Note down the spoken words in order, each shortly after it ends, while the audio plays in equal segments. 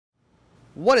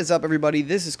What is up, everybody?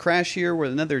 This is Crash here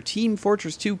with another Team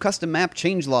Fortress 2 Custom Map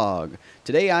Changelog.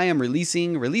 Today I am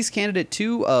releasing Release Candidate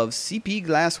 2 of CP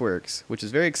Glassworks, which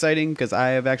is very exciting because I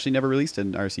have actually never released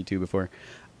an RC2 before.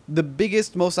 The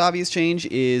biggest, most obvious change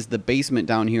is the basement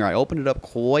down here. I opened it up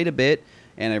quite a bit,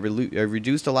 and I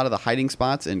reduced a lot of the hiding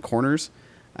spots and corners,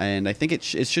 and I think it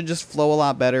should just flow a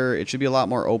lot better. It should be a lot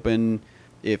more open.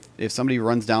 If somebody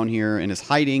runs down here and is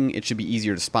hiding, it should be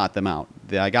easier to spot them out.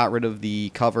 I got rid of the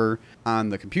cover on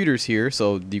the computers here,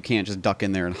 so you can't just duck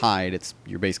in there and hide.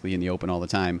 You're basically in the open all the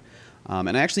time.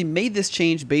 And I actually made this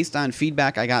change based on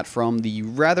feedback I got from the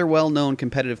rather well-known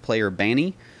competitive player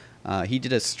Banny. He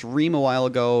did a stream a while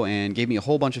ago and gave me a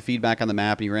whole bunch of feedback on the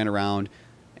map, and he ran around,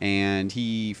 and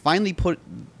he finally put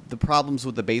the problems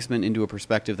with the basement into a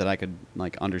perspective that I could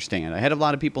understand. I had a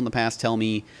lot of people in the past tell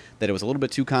me that it was a little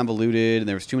bit too convoluted and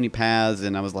there was too many paths,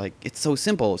 and I was like, it's so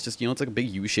simple. It's just, it's like a big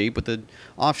U shape with the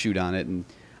offshoot on it, and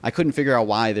I couldn't figure out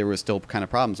why there was still kind of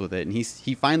problems with it. And he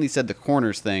finally said the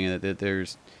corners thing,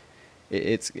 that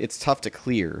it's tough to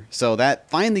clear. So that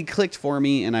finally clicked for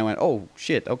me, and I went, oh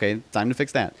shit, okay, time to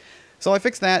fix that. So I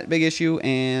fixed that big issue,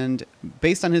 and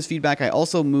based on his feedback, I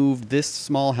also moved this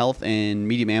small health and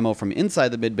medium ammo from inside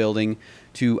the mid building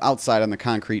to outside on the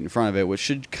concrete in front of it, which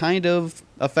should kind of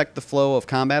affect the flow of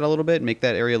combat a little bit, make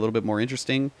that area a little bit more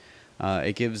interesting.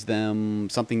 It gives them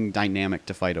something dynamic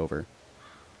to fight over.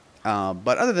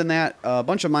 But other than that, a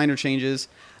bunch of minor changes.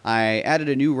 I added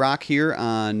a new rock here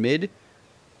on mid.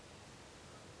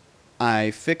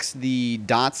 I fixed the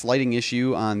dots lighting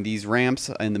issue on these ramps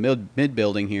in the mid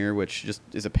building here, which just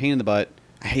is a pain in the butt.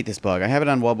 I hate this bug. I have it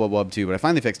on wub too, but I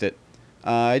finally fixed it.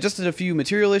 I adjusted a few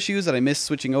material issues that I missed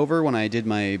switching over when I did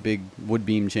my big wood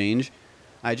beam change.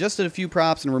 I adjusted a few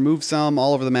props and removed some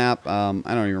all over the map. I don't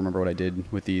even remember what I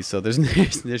did with these, so there's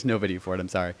no video for it. I'm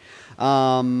sorry.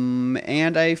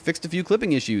 And I fixed a few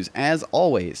clipping issues, as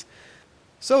always.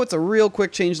 So it's a real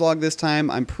quick changelog this time.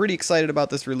 I'm pretty excited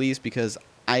about this release because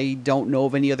I don't know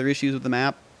of any other issues with the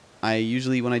map. I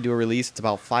usually, when I do a release, it's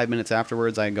about 5 minutes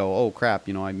afterwards, I go, oh crap,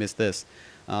 I missed this.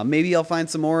 Maybe I'll find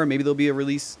some more, maybe there'll be a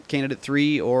release candidate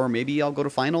 3, or maybe I'll go to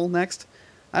final next.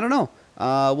 I don't know.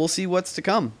 We'll see what's to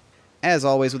come. As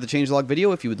always with the changelog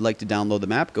video, if you would like to download the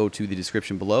map, go to the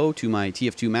description below to my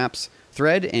TF2 Maps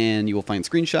thread, and you will find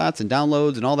screenshots and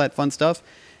downloads and all that fun stuff.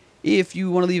 If you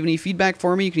want to leave any feedback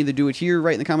for me, you can either do it here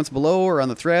right in the comments below or on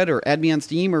the thread or add me on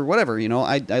Steam or whatever.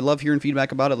 I love hearing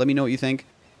feedback about it. Let me know what you think.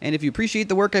 And if you appreciate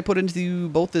the work I put into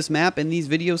both this map and these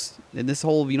videos and this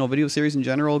whole video series in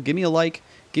general, give me a like,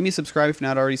 give me a subscribe if you're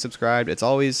not already subscribed. It's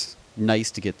always nice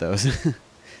to get those.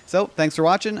 So, thanks for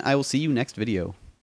watching. I will see you next video.